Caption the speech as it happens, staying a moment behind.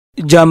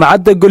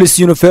jamacadda golis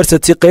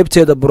university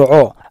qaybteeda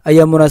Burco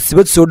ayaa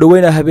munaasabad soo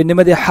dhaweynaa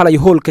habeennimadii xalay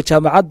hoolka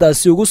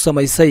jamacaddaasi ugu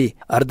samaysay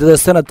ardayda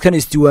sanadkan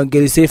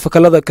isdiiwaangelisay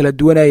fakalada kala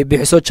duwan ay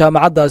bixiso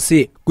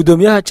jamacaddaasi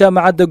gudoomiyaha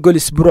jamacadda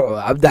golis Burco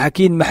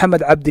Cabdixakiin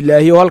Maxamed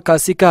Cabdilaahi oo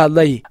halkaasi ka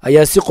hadlay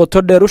ayaa si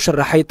qoto dheer u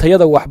sharaxay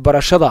tayada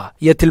waxbarashada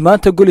iyo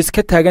tilmaanta golis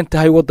ka taagan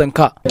tahay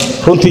wadanka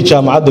runtii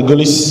jamacadda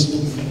golis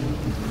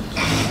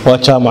waa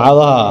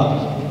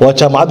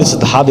jamacadda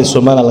saddexaad ee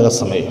Soomaaliya laga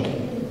sameeyo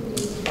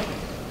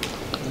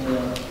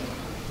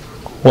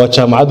waa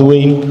jamacad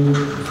weyn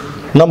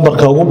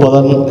numberka ugu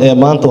badan ee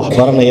maanta wax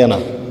baranayana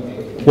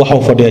waxa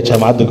uu fadhiyaa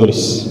jamacadda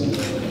golis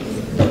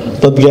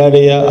dad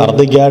gaadhaya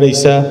arday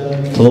gaadhaysa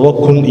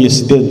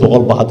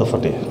 7800 ba hadda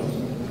fadhiya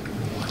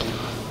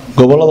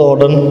gobolada oo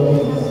dhan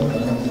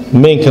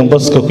main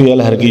campus-ka ku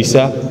yaala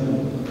Hargeysa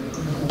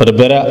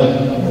Berbera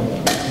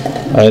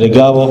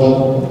Ayrigaabo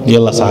iyo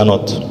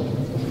Laascaanood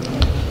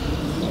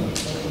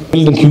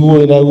buildingkii ugu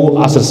weynaa ugu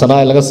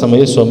casrisanaa laga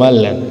sameeyay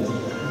Soomaaliland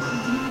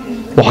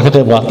waxa ka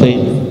qayb qaatay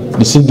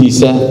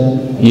dhisidiisa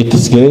iyo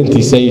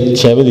tasgeerintiisa iyo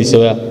shaabadiisa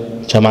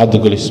jamacadda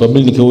golis oo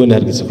buildingka weyn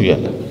Hargeysa ku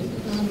yaala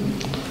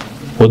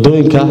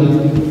wadooyinka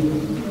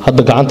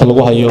hadda gacanta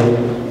lagu hayo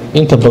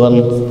inta badan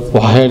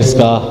waxa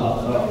heerska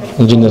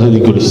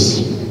injineeradii golis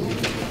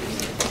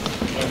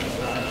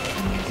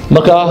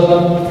marka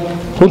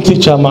runtii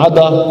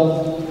jamacadda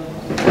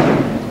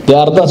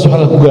ardaydaas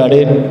waxa ku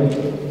gaadheen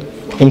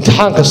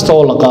imtixaan kasta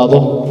oo la qaado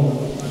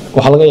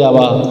waxa laga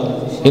yaabaa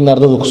in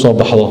ardaydu ku soo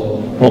baxdo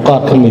oo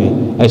qaar ka mid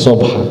ay soo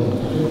baxaan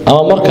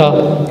ama marka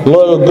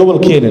loo eego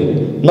gobolkeena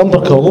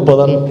numberka ugu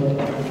badan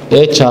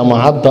ee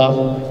jamacad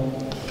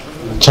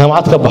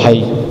ka baxay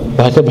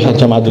waxay ka baxeen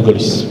jamacadda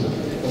golis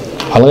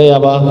waxa laga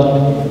yaabaa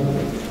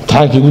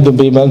imtixaankii ugu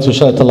dambeeyay maalintii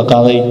shalayta la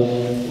qaaday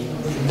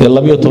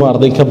 12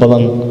 arday ka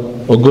badan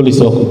oo golis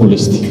oo ku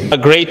guuleystay. A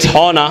great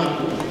honor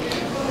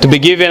to be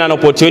given an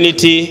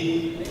opportunity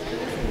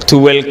to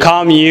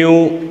welcome you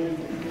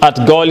at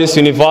Golis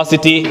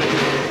University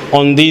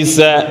on this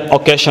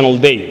occasional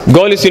day.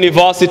 Golis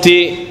University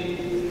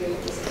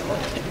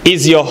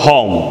is your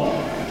home.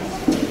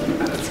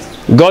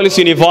 Golis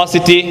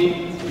University,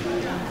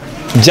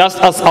 just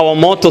as our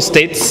motto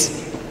states,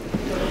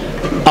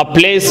 a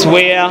place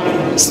where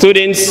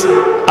students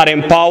are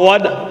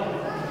empowered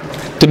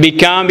to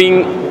becoming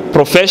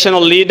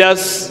professional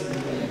leaders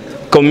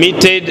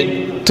committed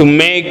to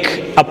make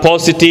a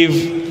positive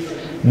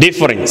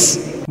difference.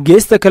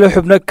 geesta kale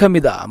xubno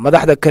kamid ah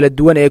madaxda kala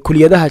duwan ee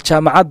kuliyadaha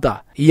jaamacadda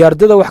iyo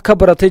ardayda wax ka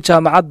baratay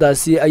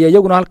jaamacaddaasi ayaa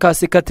iyaguna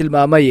halkaasi ka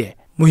tilmaamay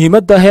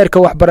muhiimadda heerka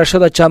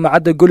waxbarashada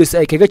jaamacadda golis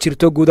ay kaga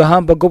jirto guud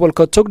ahaanba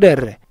gobolka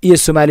Togdheer iyo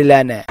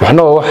Somaliland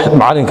waxna waa wax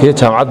macalinka iyo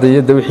jaamacadda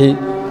iyo wixii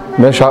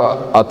meesha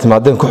aad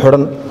timaadeen ku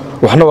xiran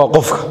waxna waa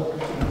qofka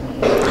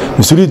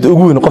mas'uuliyadda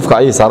ugu weyn qofka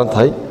ay saaran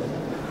tahay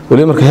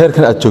wali marka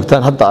heerkan aad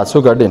joogtaan hadda aad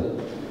soo gaadheen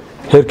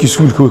heerkii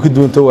iskuulka way ka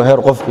duwan tahay waa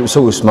heer qofku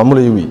isagu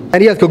ismaamulayo weey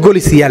aniyadka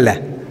golis yaala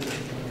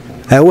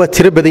waa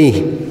tiro badan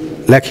yihiin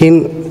laakiin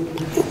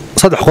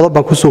saddex qodob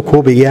baan ku soo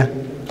koobaya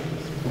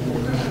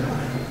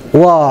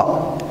waa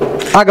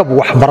agab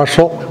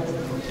waxbarasho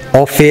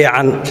oo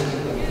fiican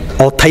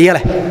oo tayo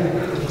leh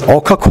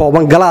oo ka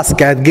kooban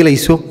galaaska aad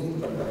gelayso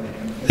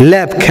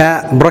laabka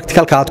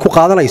practicalka aad ku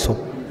qaadanayso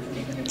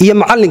iyo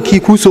macallinkii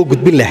ku soo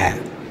gudbin lahaa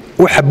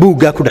waxa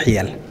buuga ku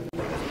dhaxyaan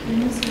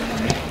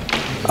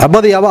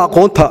abadiyaaba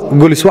aqoonta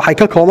golis waxay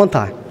ka kooban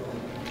tahay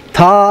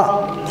taa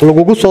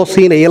lagugu soo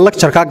siinaya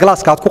lecture-ka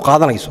galaaska aad ku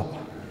qaadanayso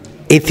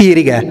ee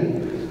theory-ga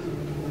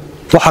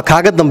waxa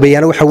kaaga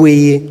dambeeyana waxa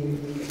weeye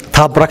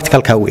taa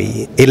practical-ka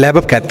weeye ee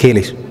laababka aad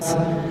keenayso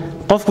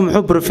qofku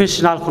muxuu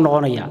professional ku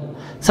noqonayaa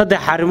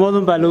saddex arrimood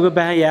baa looga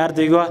baahan yahay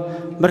ardayga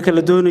marka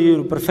la doonayo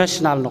inuu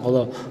professional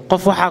noqdo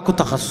qof waxa ku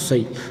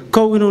takhasusay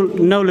kow inuu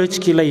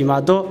knowledge-kii la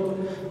yimaado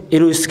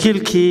inuu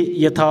skill-kii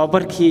iyo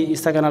tababarkii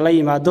isagana la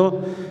yimaado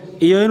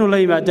iyo inuu la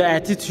yimaado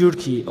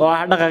attitude-kii oo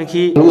ah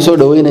dhaqankii lagu soo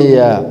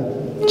dhaweynayaa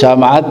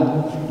jaamacad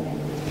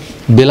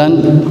bilan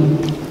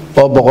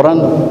oo boqoran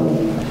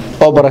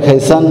oo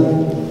barakaysan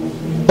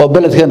oo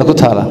beledkeena ku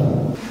taala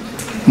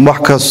wax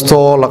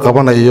kastoo la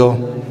qabanayo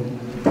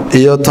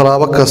iyo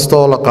talaabo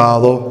kastoo la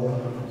qaado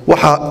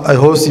waxa ay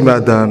hoos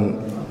yimaadaan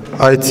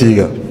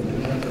IT-ga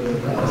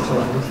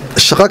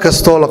shaqo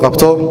kastoo la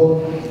qabto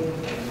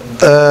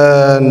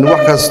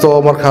wax kastoo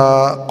markaa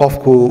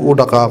qofku u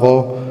dhaqaaqo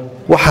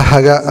waxa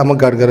haga ama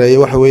gaargareeyo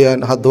waxa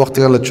weeyaan hadda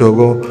waqtigan la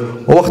joogo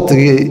oo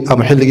waqtigii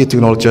ama xilligii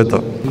tiknoolajiyada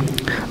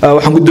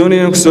waxaan ku doonayaa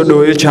inaan ku soo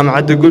dhaweeyo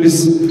jaamacadda golis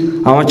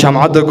ama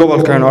jaamacadda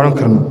gobolka aan oran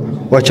karno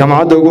waa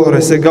jaamacadda ugu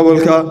horeysay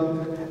gobolka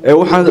ee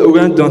waxaad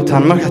ogaan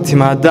doontaan marka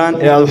timaadaan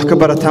ee aad wax ka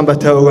barataan ba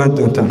taa ogaan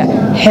doontaan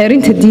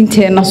xeerinta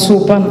diinteena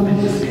suuban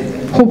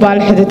hubaal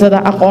xididada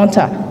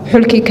aqoonta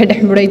xulkii ka dhex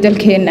muray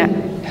dalkeena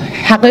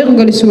xaqiiq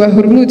golis waa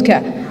hormuudka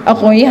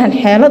aqoonyahan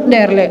xeelad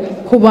dheer leh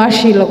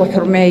hubaashii lagu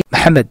xurmeeyay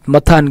Maxamed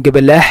Mataan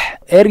Gabalaax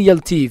Ariel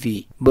TV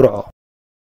Burco.